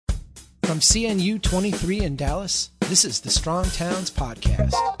From CNU 23 in Dallas, this is the Strong Towns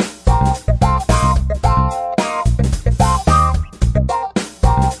Podcast.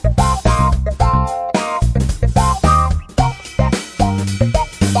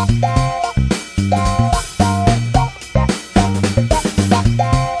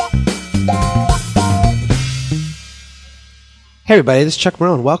 Hey everybody, this is Chuck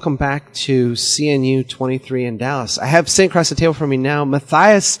Marone. Welcome back to CNU 23 in Dallas. I have sitting across the table from me now,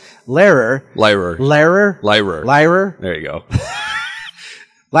 Matthias Leyrer. Leyrer. There you go.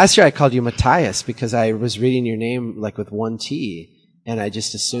 Last year I called you Matthias because I was reading your name like with one T, and I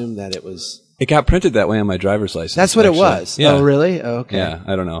just assumed that it was... It got printed that way on my driver's license. That's what actually. It was? Yeah. Oh, really? Oh, okay. Yeah,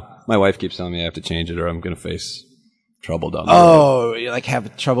 I don't know. My wife keeps telling me I have to change it or I'm going to face trouble down the road. Oh, you like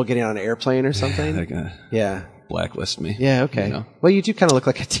have trouble getting on an airplane or something? They're going to yeah. blacklist me. Yeah, okay. You know? Well, you do kind of look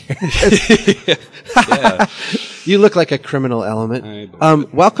like a terrorist. Yeah. You look like a criminal element.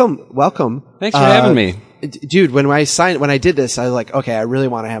 Welcome. Thanks for having me. Dude, when I did this, I was like, okay, I really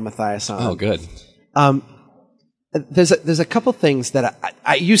want to have Matthias on. Oh, good. There's a couple things that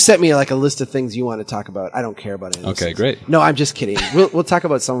you sent me like a list of things you want to talk about. I don't care about any of those Okay, things. great. No, I'm just kidding. We'll talk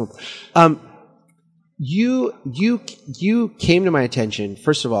about some of them. You came to my attention,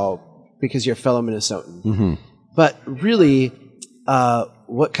 first of all, because you're a fellow Minnesotan. Mm-hmm. But really,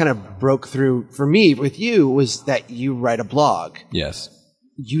 what kind of broke through for me with you was that you write a blog. Yes.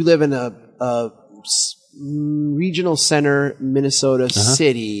 You live in a regional center Minnesota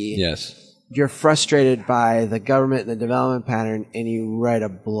city. Yes. You're frustrated by the government and the development pattern, and you write a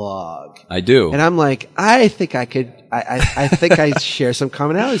blog. I do. And I'm like, I think I could. I think I share some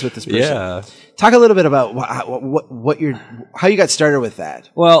commonalities with this person. Yeah. Talk a little bit about how you got started with that.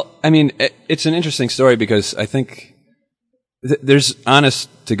 Well, I mean, it's an interesting story because I think there's, honest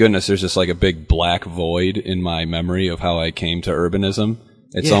to goodness, there's just like a big black void in my memory of how I came to urbanism.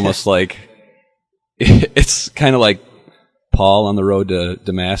 It's almost like, it's kind of like Paul on the road to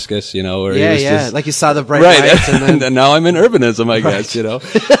Damascus, you know, where he was just, like you saw the bright lights and then now I'm in urbanism, I guess, you know.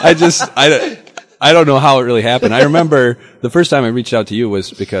 I don't know how it really happened. I remember the first time I reached out to you was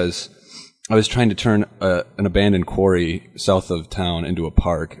because I was trying to turn an abandoned quarry south of town into a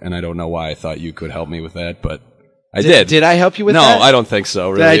park, and I don't know why I thought you could help me with that, but I did. Did I help you with that? No, I don't think so,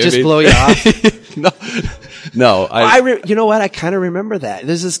 really. Did I just blow you off? No. You know what? I kind of remember that.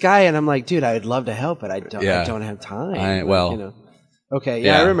 There's this guy, and I'm like, dude, I'd love to help, but I don't have time. Okay,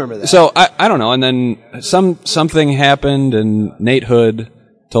 I remember that. So I don't know, and then something happened, and Nate Hood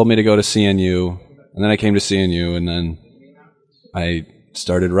told me to go to CNU, and then I came to CNU, and then I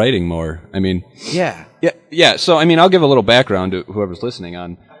started writing more. I mean, yeah. So I mean, I'll give a little background to whoever's listening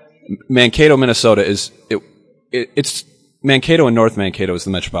on Mankato, Minnesota. It's Mankato and North Mankato is the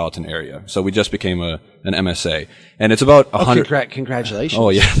metropolitan area. So we just became an MSA, and it's about 100. Congratulations! Oh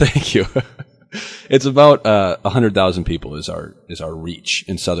yeah, thank you. It's about 100,000 people is our reach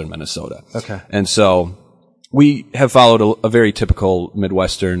in southern Minnesota. Okay, and so we have followed a very typical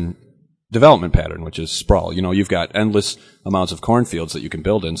Midwestern development pattern, which is sprawl. You know, you've got endless amounts of cornfields that you can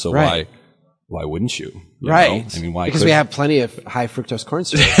build in, so why wouldn't you? You know? I mean, why? Because we have plenty of high fructose corn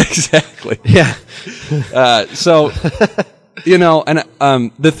syrup. Exactly. Yeah. So, you know,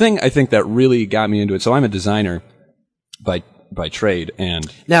 and the thing I think that really got me into it, so I'm a designer by trade, and...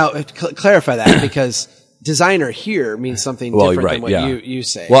 Now, clarify that, because designer here means something different than what you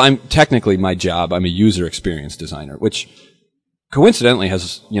say. Well, my job, I'm a user experience designer, which... coincidentally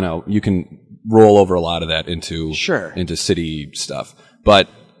has, you know, you can roll over a lot of that into city stuff. But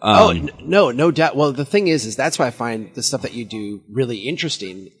no doubt. Well, the thing is that's why I find the stuff that you do really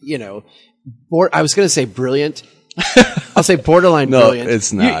interesting. You know, I was going to say brilliant. I'll say borderline brilliant. No,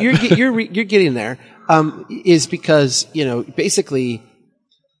 it's not. You're getting there. Is because, you know, basically,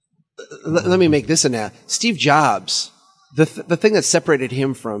 let me make this analogy. Steve Jobs, the thing that separated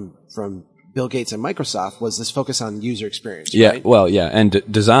him from Bill Gates and Microsoft was this focus on user experience. Yeah, right? well, yeah, and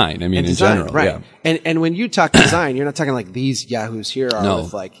design. I mean, in general, right? Yeah. And when you talk design, you're not talking like these yahoos here are No.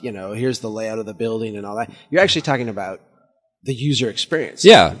 with like, you know, here's the layout of the building and all that. You're actually talking about the user experience.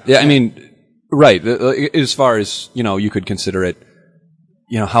 Yeah. I mean, right. As far as, you know, you could consider it,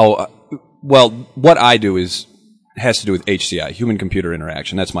 you know, how what I do has to do with HCI, human computer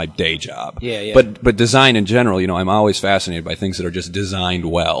interaction. That's my day job. Yeah. But design in general, you know, I'm always fascinated by things that are just designed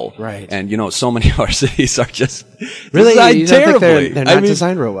well. Right. And, you know, so many of our cities are just really designed you don't terribly. Think they're not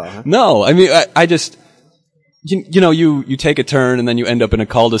designed real well, huh? No. I mean, I just, you know, you take a turn and then you end up in a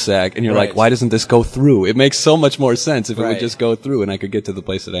cul-de-sac and you're like, why doesn't this go through? It makes so much more sense if it would just go through and I could get to the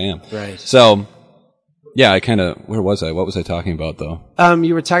place that I am. Right. So, yeah, where was I? What was I talking about though?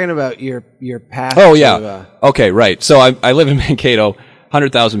 You were talking about your path. Oh, yeah. Okay, right. So I live in Mankato.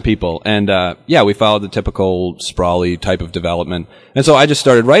 100,000 people. And, we followed the typical sprawly type of development. And so I just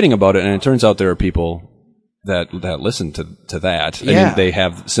started writing about it, and it turns out there are people that listen to that. I mean, they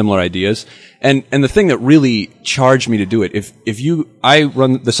have similar ideas. And the thing that really charged me to do it, I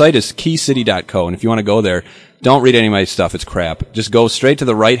run, the site is keycity.co, and if you want to go there, don't read any of my stuff, it's crap. Just go straight to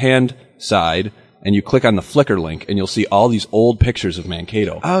the right-hand side, and you click on the Flickr link, and you'll see all these old pictures of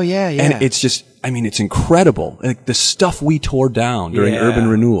Mankato. Oh, yeah. And it's just, I mean, it's incredible. Like, the stuff we tore down during urban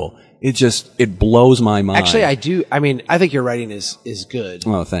renewal, it blows my mind. Actually, I think your writing is good.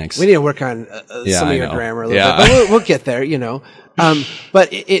 Oh, thanks. We need to work on some of your grammar a little bit, but we'll get there,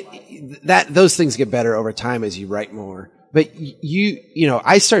 But those things get better over time as you write more. But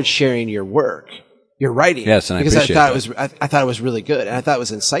I started sharing your work, your writing. Yes, and because I appreciate I thought it was really good, and I thought it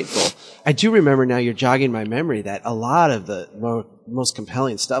was insightful. I do remember now, you're jogging my memory, that a lot of the most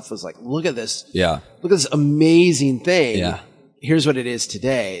compelling stuff was like, look at this. Yeah. Look at this amazing thing. Yeah. Here's what it is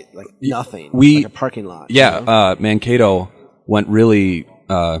today. Like nothing. Like a parking lot. Yeah. Mankato went really,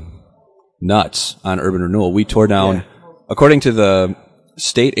 nuts on urban renewal. We tore down, according to the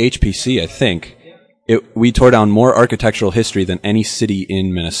state HPC, I think, we tore down more architectural history than any city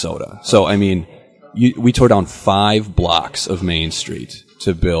in Minnesota. So, I mean, we tore down 5 blocks of Main Street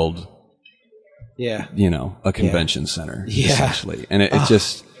to build, a convention center, essentially. And it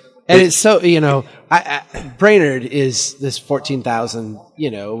just... And it's so, Brainerd is this 14,000,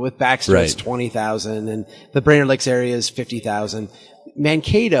 with Baxter it's 20,000, and the Brainerd Lakes area is 50,000.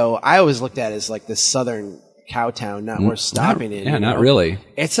 Mankato, I always looked at as like the southern cow town, not worth stopping in. Yeah, not really.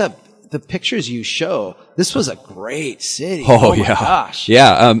 The pictures you show, this was a great city. Oh my gosh.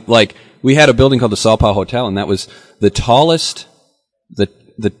 Yeah, we had a building called the Salpau Hotel, and that was the tallest,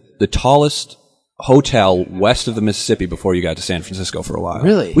 the tallest hotel west of the Mississippi before you got to San Francisco for a while.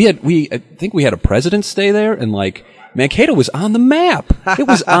 Really? I think we had a president stay there, and Mankato was on the map. It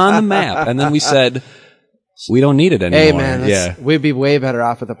was on the map. And then we said, we don't need it anymore. Hey man, we'd be way better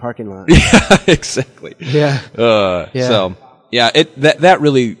off with a parking lot. Yeah, exactly. Yeah. So, that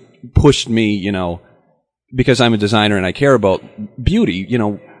really pushed me, because I'm a designer and I care about beauty,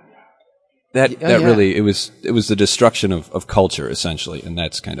 really, it was the destruction of culture, essentially, and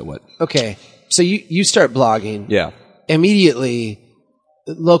that's kind of what. Okay. So you start blogging. Yeah. Immediately,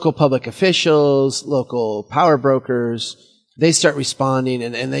 local public officials, local power brokers, they start responding,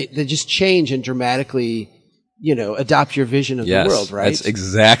 and they just change and dramatically, adopt your vision of the world, right? That's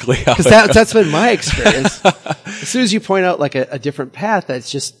exactly how. Because that's been my experience. As soon as you point out like a different path that's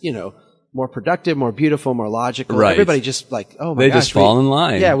just, more productive, more beautiful, more logical. Right. Everybody just like, oh my gosh. They just fall in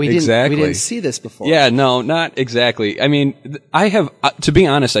line. Yeah, we didn't see this before. Yeah, no, not exactly. I mean, I have, to be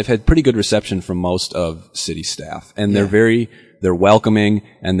honest, I've had pretty good reception from most of city staff, and they're welcoming,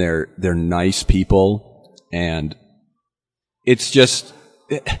 and they're nice people, and it's just,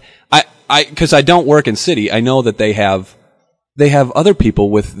 cause I don't work in city, I know that they have other people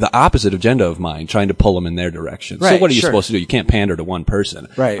with the opposite agenda of mine trying to pull them in their direction. Right, so what are you supposed to do? You can't pander to one person.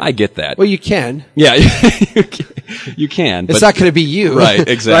 Right. I get that. Well, you can. Yeah, you can. It's not going to be you. Right,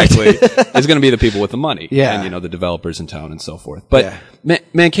 exactly. It's going to be the people with the money. Yeah. And, the developers in town and so forth. But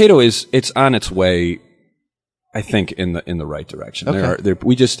Mankato it's on its way, I think, in the right direction. Okay.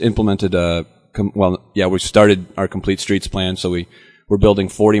 We just implemented we started our complete streets plan. So we're building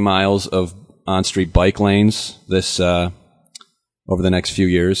 40 miles of on-street bike lanes over the next few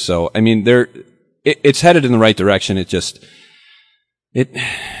years. So, I mean, it's headed in the right direction. It just,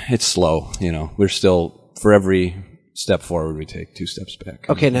 it's slow, we're still, for every step forward, we take 2 steps back.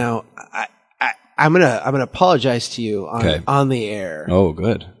 Okay. Now I'm going to apologize to you on the air. Oh,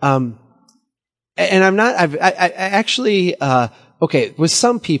 good. And I'm not, I actually, with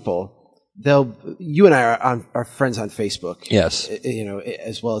some people, you and I are friends on Facebook. Yes.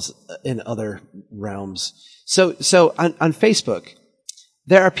 As well as in other realms. So on Facebook,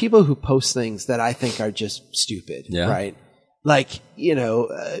 there are people who post things that I think are just stupid, right? Like,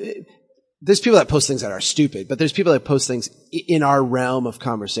 there's people that post things that are stupid, but there's people that post things in our realm of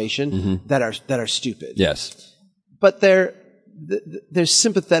conversation that are stupid. Yes. But they're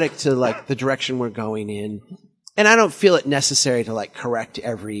sympathetic to like the direction we're going in. And I don't feel it necessary to like correct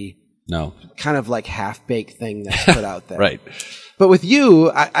every kind of like half-baked thing that's put out there. Right. But with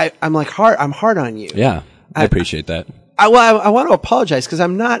you, I'm hard on you. Yeah. I appreciate that. I want to apologize because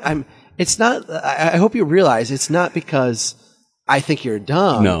I hope you realize it's not because I think you're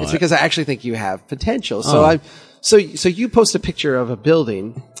dumb. No. It's because I actually think you have potential. So so you post a picture of a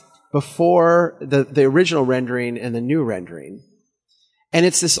building before the original rendering and the new rendering. And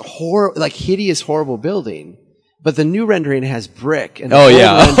it's this hideous, horrible building. But the new rendering has brick, and the old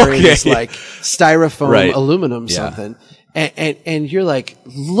rendering is like styrofoam, aluminum, something. and you're like,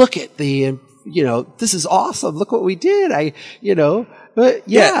 look at the, this is awesome. Look what we did. But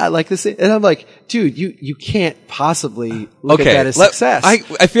like this, and I'm like, dude, you can't possibly look at that as success.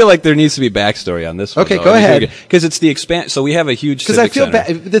 I feel like there needs to be backstory on this one. Okay, go ahead. Because it's the so we have a huge Because I feel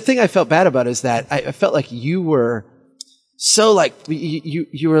bad. The thing I felt bad about is that I felt like you were so like,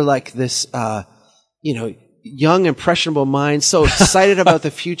 you were like this, young, impressionable mind, so excited about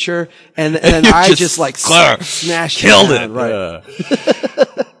the future, and then I just like smashed killed it. Right.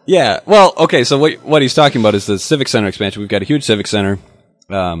 Yeah. Well, okay. So what he's talking about is the Civic Center expansion. We've got a huge Civic Center.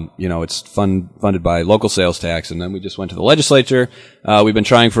 It's funded by local sales tax, and then we just went to the legislature. We've been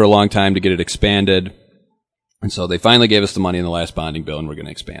trying for a long time to get it expanded, and so they finally gave us the money in the last bonding bill, and we're going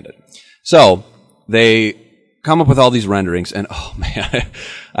to expand it. So they come up with all these renderings, and oh man,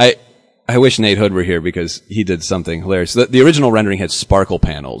 I wish Nate Hood were here because he did something hilarious. The original rendering had sparkle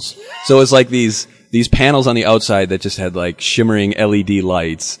panels, so it was like these panels on the outside that just had like shimmering LED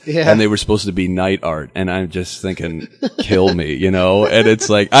lights, and they were supposed to be night art. And I'm just thinking, kill me, And it's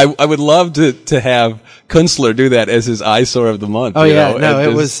like, I would love to have Kunstler do that as his eyesore of the month. Oh yeah,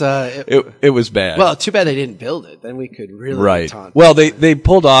 it was bad. Well, too bad they didn't build it. Then we could really taunt. Well, they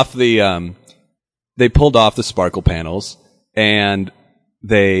pulled off the sparkle panels, and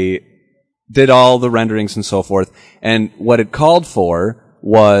they did all the renderings and so forth. And what it called for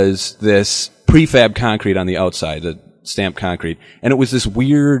was this prefab concrete on the outside, the stamped concrete, and it was this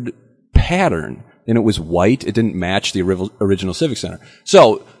weird pattern, and it was white. It didn't match the original Civic Center.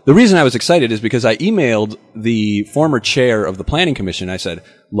 So the reason I was excited is because I emailed the former chair of the Planning Commission. I said,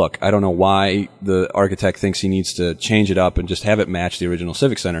 look, I don't know why the architect thinks he needs to change it up and just have it match the original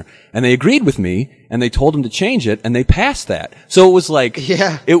Civic Center. And they agreed with me, and they told him to change it, and they passed that. So it was like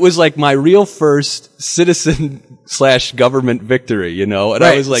my real first citizen/government victory, And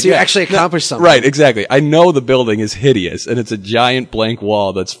I was like, so you actually accomplished something. Right, exactly. I know the building is hideous, and it's a giant blank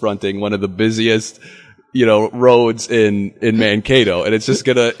wall that's fronting one of the busiest roads in Mankato, and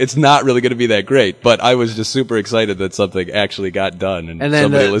it's not really gonna be that great, but I was just super excited that something actually got done, and then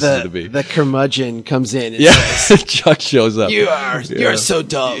somebody listened to me. The curmudgeon comes in and says, Chuck shows up. You're so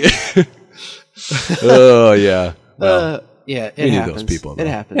dumb. Oh yeah. Well, it we happens. Need those people, though. It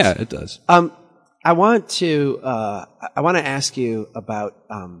happens. Yeah, it does. I want to ask you about,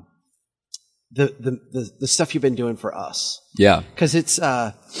 the stuff you've been doing for us. Yeah. Cause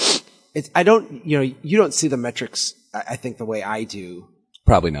I don't, you don't see the metrics, I think, the way I do.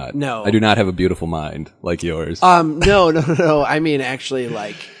 Probably not. No. I do not have a beautiful mind like yours. No. I mean, actually,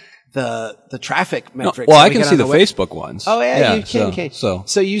 like, the traffic metrics. Well, I can see the Facebook ones. Oh, yeah, you can. So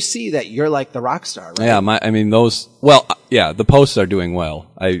you see that you're like the rock star, right? Yeah, those, the posts are doing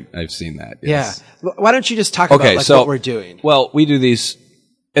well. I've seen that. Yes. Yeah. Why don't you just talk about what we're doing? Well, we do these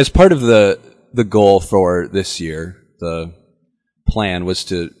as part of the goal for this year. The plan was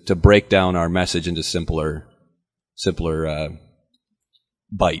to break down our message into simpler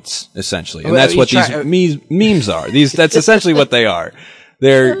bites, essentially. And that's what these memes are. That's essentially what they are.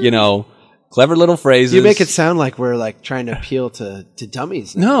 They're, clever little phrases. You make it sound like we're like trying to appeal to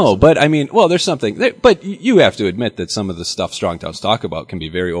dummies. No, but there's something. But you have to admit that some of the stuff Strong Towns talk about can be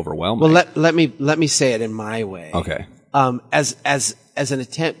very overwhelming. Well, let me say it in my way. Okay. As an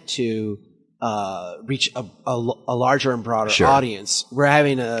attempt to reach a larger and broader audience, we're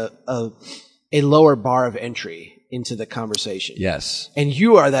having a lower bar of entry into the conversation. Yes. And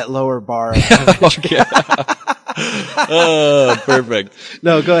you are that lower bar of entry. Oh, perfect.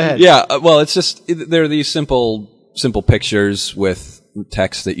 No, go ahead. Yeah, well, it's just, there are these simple pictures with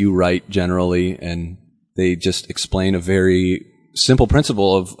text that you write generally, and they just explain a very simple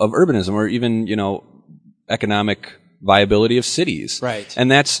principle of urbanism, or even, economic viability of cities. Right.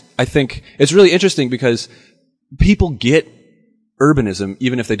 And I think, it's really interesting because people get urbanism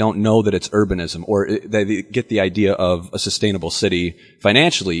even if they don't know that it's urbanism, or they get the idea of a sustainable city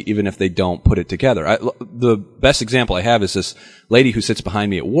financially even if they don't put it together. The best example I have is this lady who sits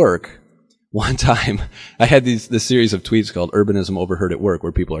behind me at work. One time, I had this series of tweets called "Urbanism Overheard at Work,"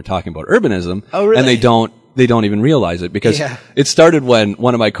 where people are talking about urbanism, and they don't even realize it, because it started when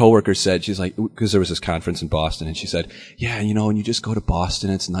one of my coworkers said, she's like, because there was this conference in Boston, and she said, yeah, and you just go to Boston,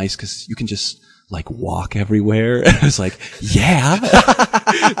 it's nice because you can just like walk everywhere. And I was like, yeah.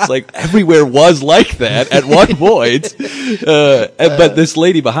 It's like everywhere was like that at one point. But this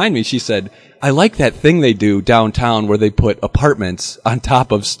lady behind me, she said, I like that thing they do downtown where they put apartments on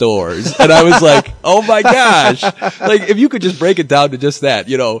top of stores. And I was like, oh my gosh. Like, if you could just break it down to just that,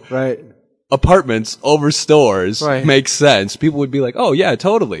 right. Apartments over stores makes sense. People would be like, oh yeah,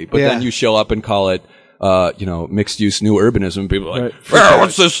 totally. But then you show up and call it mixed use new urbanism. People are like,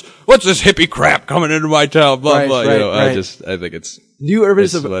 what's this hippie crap coming into my town? Blah, blah. I think it's new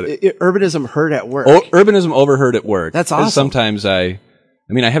urbanism. Urbanism heard at work. Urbanism overheard at work. That's awesome. Sometimes I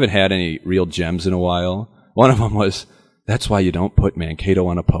haven't had any real gems in a while. One of them was, that's why you don't put Mankato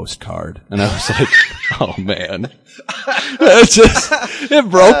on a postcard. And I was like, oh man. It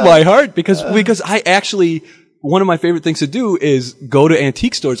broke my heart because I actually, one of my favorite things to do is go to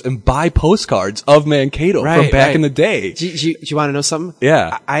antique stores and buy postcards of Mankato from back in the day. Do you want to know something?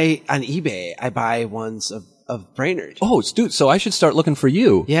 Yeah. On eBay, I buy ones of Brainerd. Oh, dude, so I should start looking for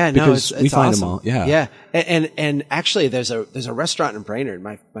you. Yeah, because it's we find awesome. them all. Yeah. Yeah. And actually there's a restaurant in Brainerd,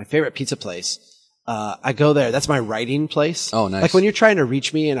 my favorite pizza place. I go there. That's my writing place. Oh, nice. Like when you're trying to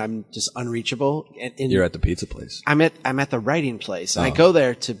reach me and I'm just unreachable. And you're at the pizza place. I'm at the writing place. And I go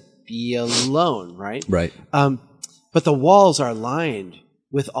there to be alone, right? Right. But the walls are lined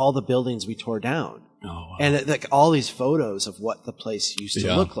with all the buildings we tore down. Oh, wow. And like all these photos of what the place used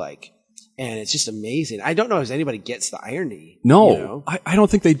to look like. And it's just amazing. I don't know if anybody gets the irony. No, you know? I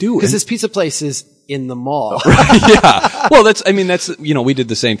don't think they do. Because this pizza place is in the mall. Yeah. Well, that's, we did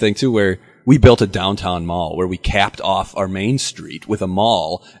the same thing too, where we built a downtown mall where we capped off our main street with a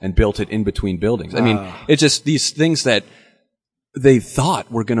mall and built it in between buildings. I mean, it's just these things that they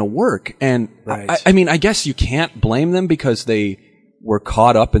thought were going to work. And I guess you can't blame them because they were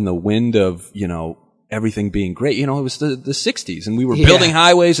caught up in the wind of, everything being great. It was the 60s and we were building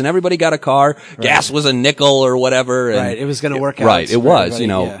highways and everybody got a car. Right. Gas was a nickel or whatever. And right. It was going to work out. Right. It was,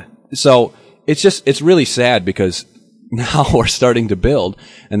 So it's really sad because now we're starting to build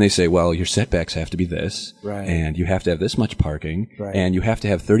and they say, well, your setbacks have to be this. Right. And you have to have this much parking. Right. And you have to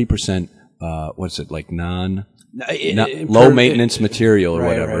have 30%, low maintenance material or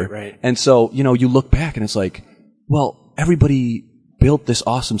whatever. Right. And so, you look back and it's like, well, everybody built this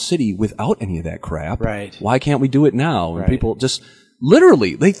awesome city without any of that crap. Right. Why can't we do it now? And people just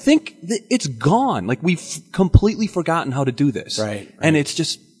literally, they think that it's gone. Like we've completely forgotten how to do this. Right. And it's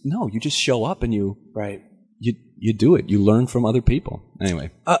just, no, you just show up and you do it. You learn from other people.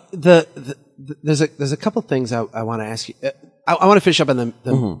 Anyway. There's a couple things I want to ask you. I want to finish up on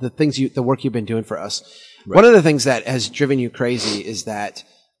the things the work you've been doing for us. Right. One of the things that has driven you crazy is that,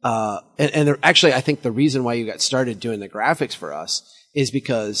 actually, I think the reason why you got started doing the graphics for us is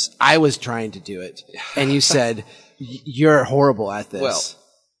because I was trying to do it, and you said you're horrible at this. Well,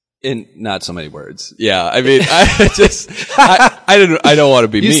 in not so many words. Yeah, I mean, I don't want to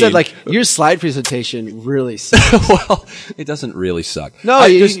be mean. You said like your slide presentation really sucks. Well, it doesn't really suck. No,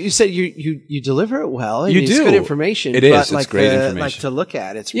 you said you deliver it well. And you do. It's good information. It is. But It's great information. Like to look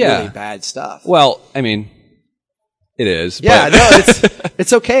at, it's really bad stuff. Well, I mean, it is. Yeah, but no,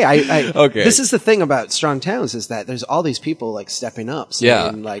 it's okay. Okay. This is the thing about Strong Towns is that there's all these people like stepping up,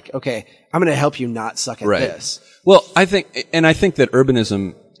 saying like, okay, I'm going to help you not suck at this. Well, I think that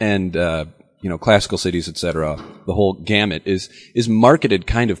urbanism and classical cities, etc., the whole gamut is marketed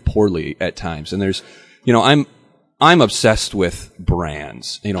kind of poorly at times. And there's, I'm obsessed with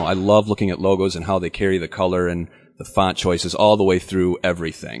brands. I love looking at logos and how they carry the color and the font choices all the way through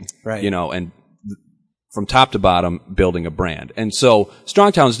everything. Right. And from top to bottom, building a brand. And so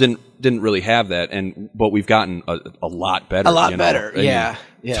Strong Towns didn't really have that, but we've gotten a lot better. A lot better, yeah.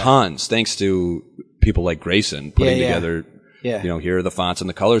 Tons, thanks to people like Grayson putting together, here are the fonts and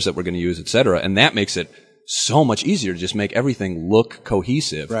the colors that we're going to use, et cetera. And that makes it so much easier to just make everything look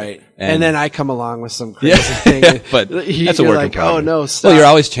cohesive. Right. And then I come along with some crazy thing. But that's a work in progress. Oh, no, stop. Well, you're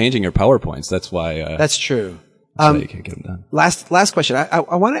always changing your PowerPoints. That's why. That's true. That's why you can't get them done. Last question.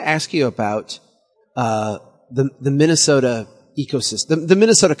 I want to ask you about the Minnesota ecosystem, the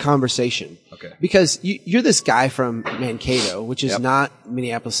Minnesota conversation. Okay. Because you're this guy from Mankato, which is not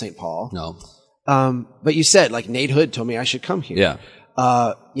Minneapolis, St. Paul. No. But you said, like, Nate Hood told me I should come here. Yeah.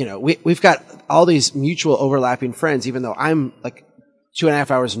 We've got all these mutual overlapping friends, even though I'm like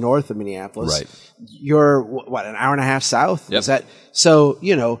 2.5 hours north of Minneapolis. Right. You're what, an hour and a half south? Yep. Is that so?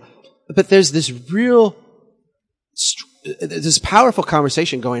 But there's this real, this powerful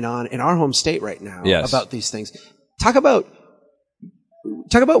conversation going on in our home state right now about these things. Talk about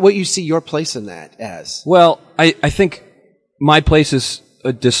what you see your place in that as. Well, I think my place is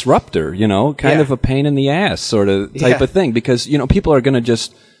a disruptor, kind of a pain in the ass sort of type of thing, because, people are going to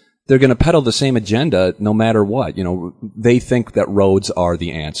they're going to peddle the same agenda no matter what. They think that roads are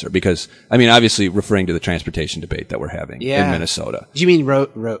the answer because, obviously referring to the transportation debate that we're having in Minnesota. Do you mean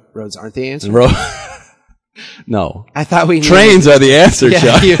roads aren't the answer? No. I thought trains are the answer,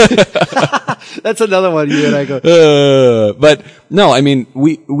 Chuck. That's another one you and I go. But no, I mean,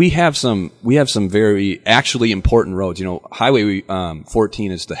 we have some very actually important roads. You know, Highway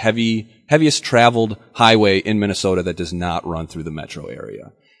 14 is the heaviest traveled highway in Minnesota that does not run through the metro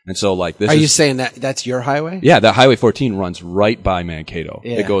area. And so, like, this Are you saying that's your highway? Yeah, that Highway 14 runs right by Mankato.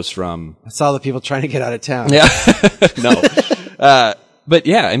 Yeah. It goes from... That's all the people trying to get out of town. Yeah. No. But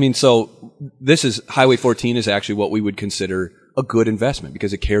yeah, I mean, so Highway 14 is actually what we would consider a good investment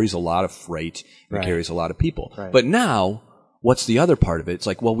because it carries a lot of freight and it carries a lot of people. Right. But now, what's the other part of it? It's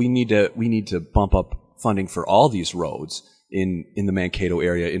like, well, we need to bump up funding for all these roads in the Mankato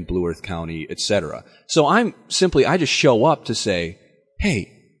area, in Blue Earth County, et cetera. So I just show up to say,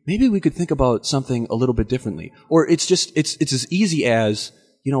 hey, maybe we could think about something a little bit differently. Or it's as easy as,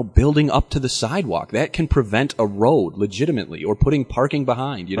 you know, building up to the sidewalk. That can prevent a road legitimately, or putting parking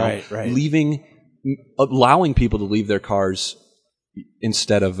behind, you know, allowing people to leave their cars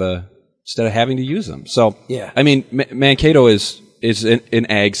instead of having to use them. So, yeah. I mean, Mankato is an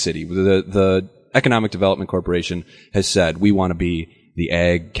ag city. The Economic Development Corporation has said we want to be the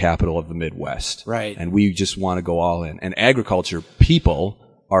ag capital of the Midwest. Right. And we just want to go all in. And agriculture people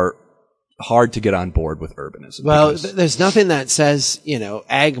are hard to get on board with urbanism. Well, there's nothing that says, you know,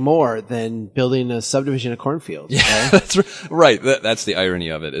 ag more than building a subdivision of cornfields. Yeah, right? That's right. That's the irony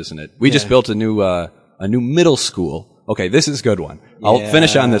of it, isn't it? We just built a new middle school. Okay, this is a good one. I'll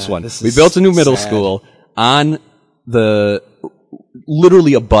finish on this one. We built a new middle school on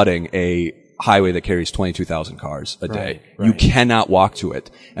literally abutting a highway that carries 22,000 cars a day. Right. You cannot walk to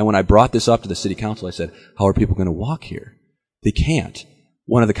it. And when I brought this up to the city council, I said, how are people going to walk here? They can't.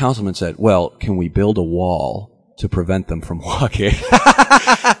 One of the councilmen said, well, can we build a wall to prevent them from walking?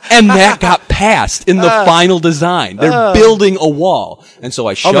 And that got passed in the final design. They're building a wall. And so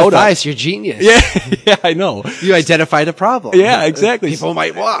I showed up. Matthias, you're genius. Yeah, I know. You identified a problem. Yeah, exactly. People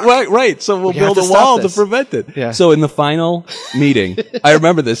might walk. Right. So we'll build a wall to prevent it. Yeah. So in the final meeting, I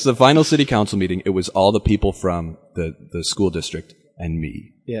remember this, the final city council meeting, it was all the people from the school district and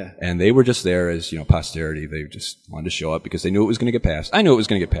me. Yeah. And they were just there as, you know, posterity. They just wanted to show up because they knew it was going to get passed. I knew it was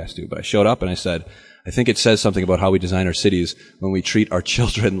going to get passed too, but I showed up and I said, I think it says something about how we design our cities when we treat our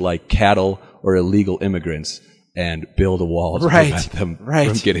children like cattle or illegal immigrants and build a wall to prevent them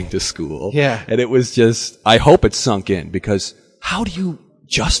from getting to school. Yeah. And it was just, I hope it sunk in, because how do you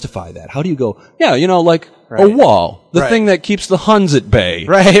justify that? How do you go, yeah, you know, like a wall, the thing that keeps the Huns at bay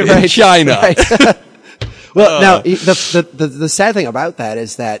in China. Right. Well, now, the sad thing about that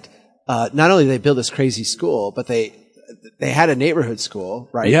is that, not only did they build this crazy school, but they had a neighborhood school,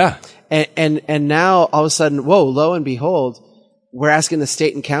 right? Yeah. And now all of a sudden, whoa, lo and behold, we're asking the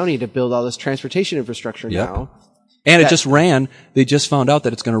state and county to build all this transportation infrastructure now. And they just found out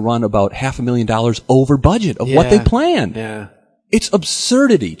that it's going to run about $500,000 over budget of what they planned. Yeah. It's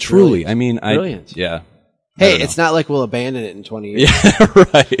absurdity, truly. Brilliant. I mean, Brilliant. Yeah. Hey, it's not like we'll abandon it in 20 years. Yeah,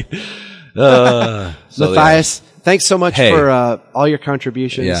 right. Matthias, thanks so much for all your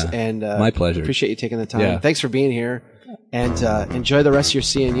contributions, and my pleasure. Appreciate you taking the time. Thanks for being here, and enjoy the rest of your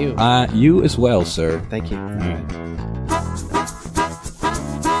CNU. You as well, sir. Thank you. All right.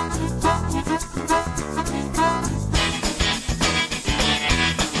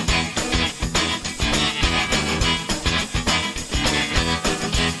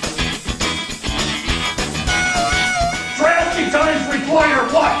 Drastic times require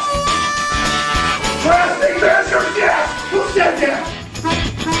what? Drastic measures, yes! Who said that?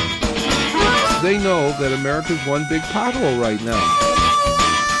 They know that America's one big pothole right now.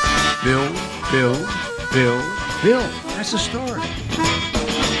 Bill. That's the story.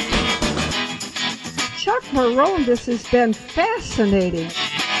 Chuck Marone, this has been fascinating.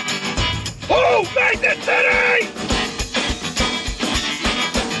 Oh, Magnet City!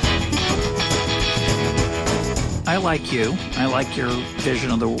 I like you. I like your vision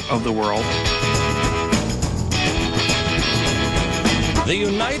of the world. The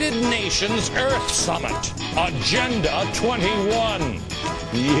United Nations Earth Summit, Agenda 21.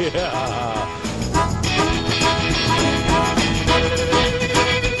 Yeah.